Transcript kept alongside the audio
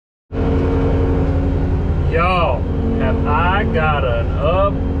I got an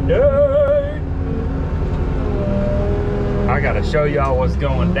update. I gotta show y'all what's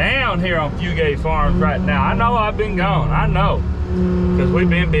going down here on Fugate Farms right now. I know I've been gone, I know, because we've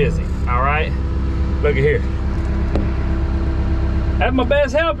been busy, all right? Look at here. That's my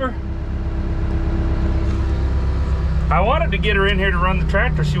best helper. I wanted to get her in here to run the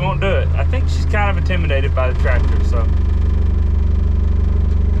tractor, she won't do it. I think she's kind of intimidated by the tractor, so. I'm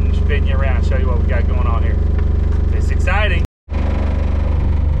gonna spin you around and show you what we got going on here. It's exciting.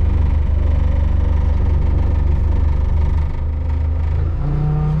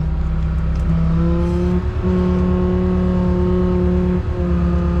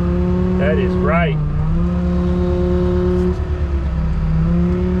 That is right.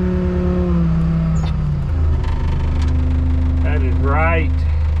 That is right.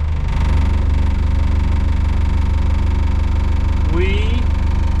 We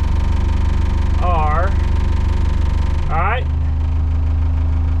are, all right.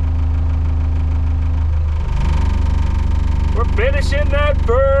 We're finishing that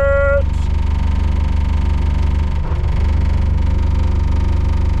first.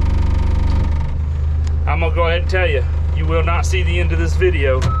 I'm gonna go ahead and tell you, you will not see the end of this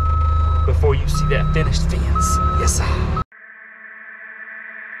video before you see that finished fence. Yes, sir.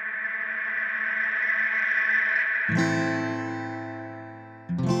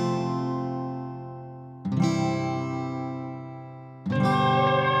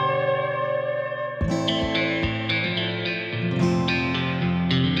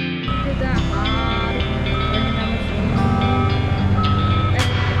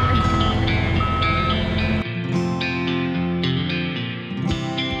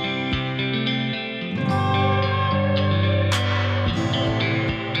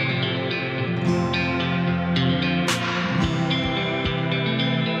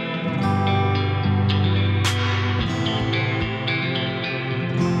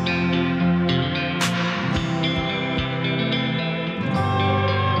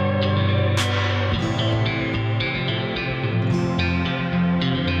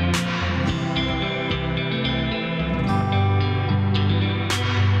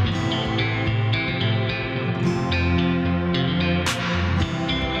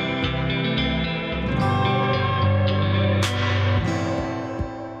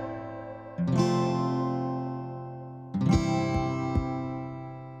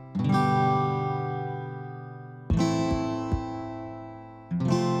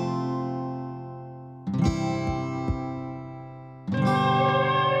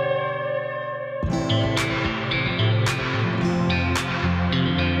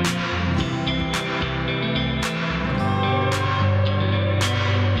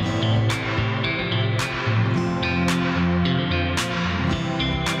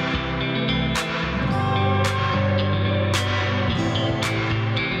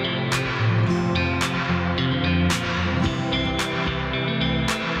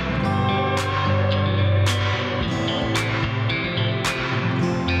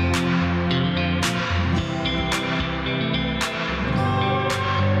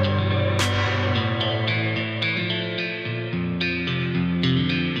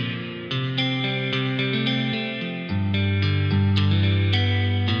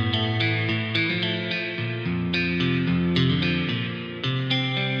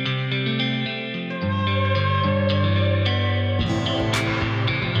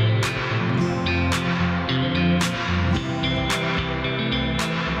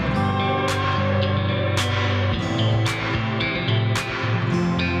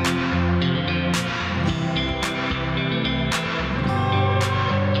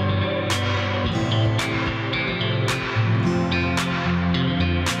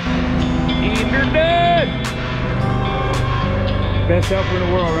 Best helper in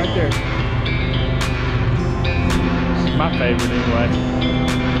the world right there. It's my favorite anyway.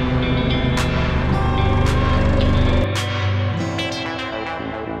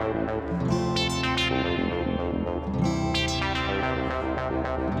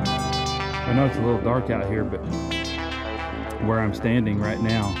 I know it's a little dark out here, but where I'm standing right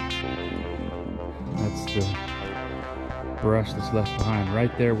now, that's the brush that's left behind.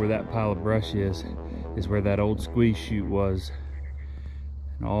 Right there where that pile of brush is where that old squeeze chute was.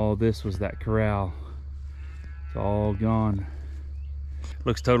 And all this was that corral. It's all gone.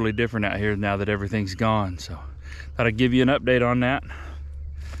 Looks totally different out here now that everything's gone. So thought I'd give you an update on that.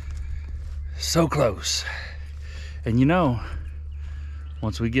 So close. And you know,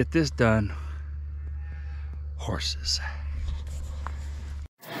 once we get this done, horses.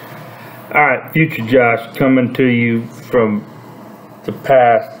 All right, future Josh coming to you from the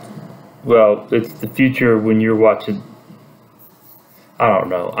past. Well, it's the future when you're watching I don't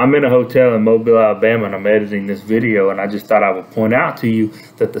know. I'm in a hotel in Mobile, Alabama, and I'm editing this video, and I just thought I would point out to you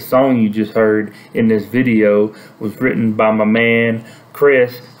that the song you just heard in this video was written by my man,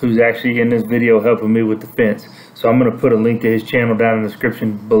 Chris, who's actually in this video helping me with the fence. So I'm going to put a link to his channel down in the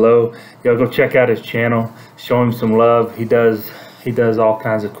description below. Y'all go check out his channel. Show him some love. He does all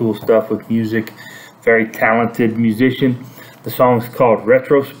kinds of cool stuff with music. Very talented musician. The song's called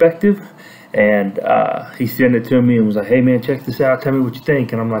Retrospective. And he sent it to me and was like, hey man, check this out, tell me what you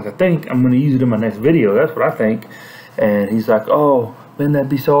think. And I'm like, I think I'm going to use it in my next video. That's what I think. And he's like, oh man, that'd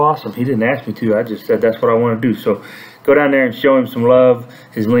be so awesome. He didn't ask me to, I just said that's what I want to do. So go down there and show him some love.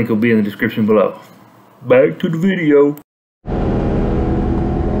 His link will be in the description below. Back to the video.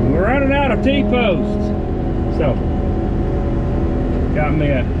 We're running out of T-posts. So got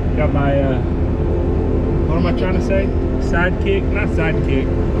my what am I trying to say? Sidekick? Not sidekick.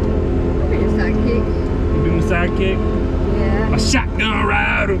 Your sidekick. You be my sidekick? Yeah. My shotgun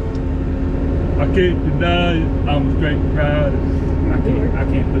rider. I can't deny it. I'm a straight rider. I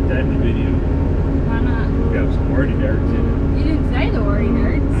can't put that in the video. Why not? Got some wordy nerds in it. You didn't say the wordy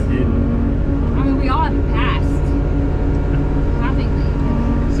nerds. I didn't. I mean, we all have passed. Having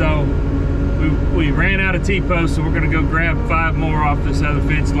So we ran out of T-posts, so we're gonna go grab 5 more off this other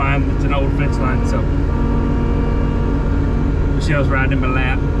fence line. It's an old fence line, so Michelle's riding in my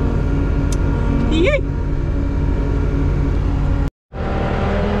lap. Yee!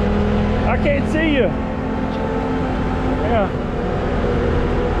 I can't see you. Yeah.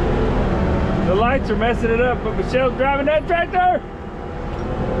 The lights are messing it up, but Michelle's driving that tractor.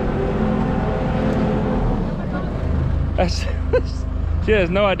 She has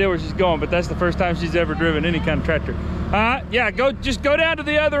no idea where she's going, but that's the first time she's ever driven any kind of tractor. Yeah, just go down to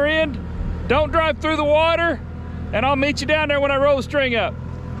the other end. Don't drive through the water, and I'll meet you down there when I roll the string up.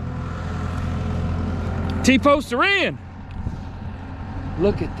 T-posts are in.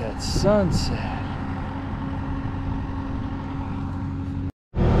 Look at that sunset.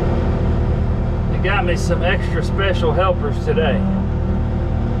 They got me some extra special helpers today.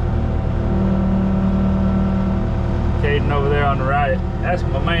 Caden over there on the right. That's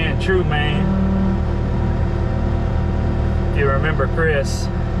my man, True Man. If you remember Chris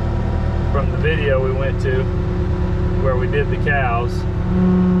from the video we went to where we did the cows.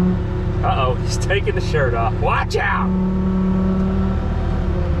 Uh-oh, he's taking the shirt off. Watch out!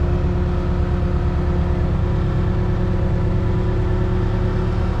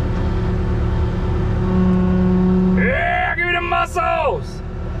 Yeah, give me the muscles!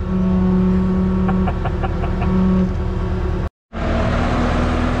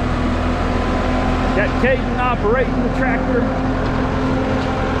 Got Caden operating the tractor.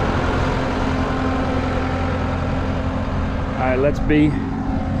 All right, let's be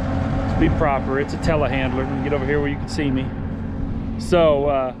proper. It's a telehandler. Let me get over here where you can see me.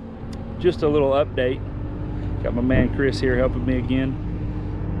 So just a little update. Got my man Chris here helping me again.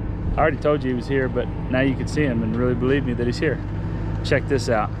 I already told you he was here, but now you can see him and really believe me that he's here. Check this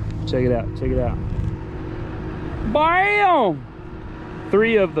out. Check it out. Check it out. Bam!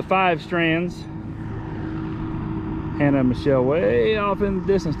 3 of the 5 strands. Hannah and Michelle way off in the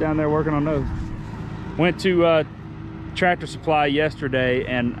distance down there working on those. Went to Tractor Supply yesterday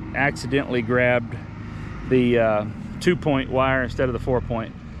and accidentally grabbed the 2-point wire instead of the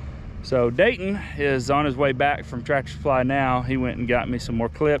 4-point. So Dayton is on his way back from Tractor Supply now. He went and got me some more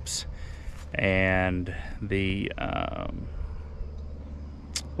clips and the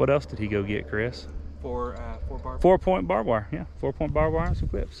what else did he go get, Chris? 4-point barbed wire. Yeah, 4-point barbed wire and some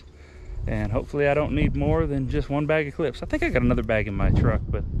clips. And hopefully I don't need more than just 1 bag of clips. I think I got another bag in my truck,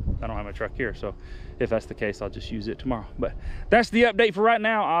 but I don't have my truck here, so if that's the case, I'll just use it tomorrow. But that's the update for right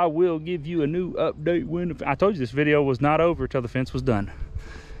now. I will give you a new update when I told you this video was not over till the fence was done.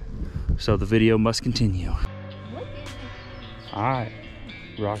 So the video must continue. All right,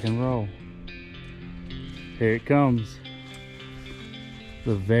 rock and roll. Here it comes.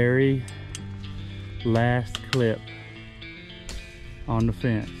 The very last clip on the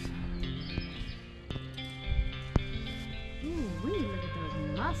fence.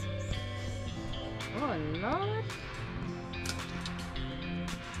 Oh Lord.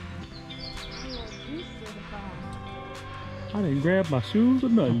 I didn't grab my shoes or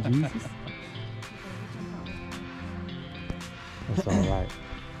nothing, Jesus. That's all right.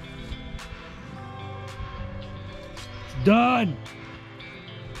 It's done.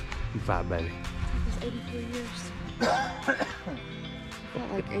 You 5, baby. It's 84 years.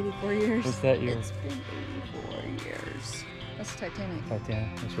 Felt like 84 years. What's that year? It's been 84 years. That's Titanic.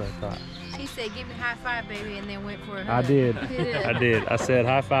 Titanic, that's what I thought. She said, give me a high 5, baby, and then went for a hug. I did. I did. I said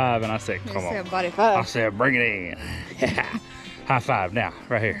high 5 and I said, come on. Body 5. I said, bring it in. High five now,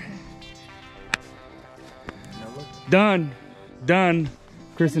 right here. Done. Done.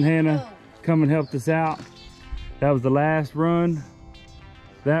 Chris and Hannah come and helped us out. That was the last run.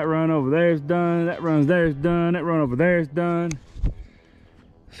 That run over there is done. That run there's done. That run over there is done.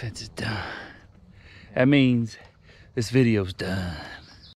 Fence is done. That means this video's done.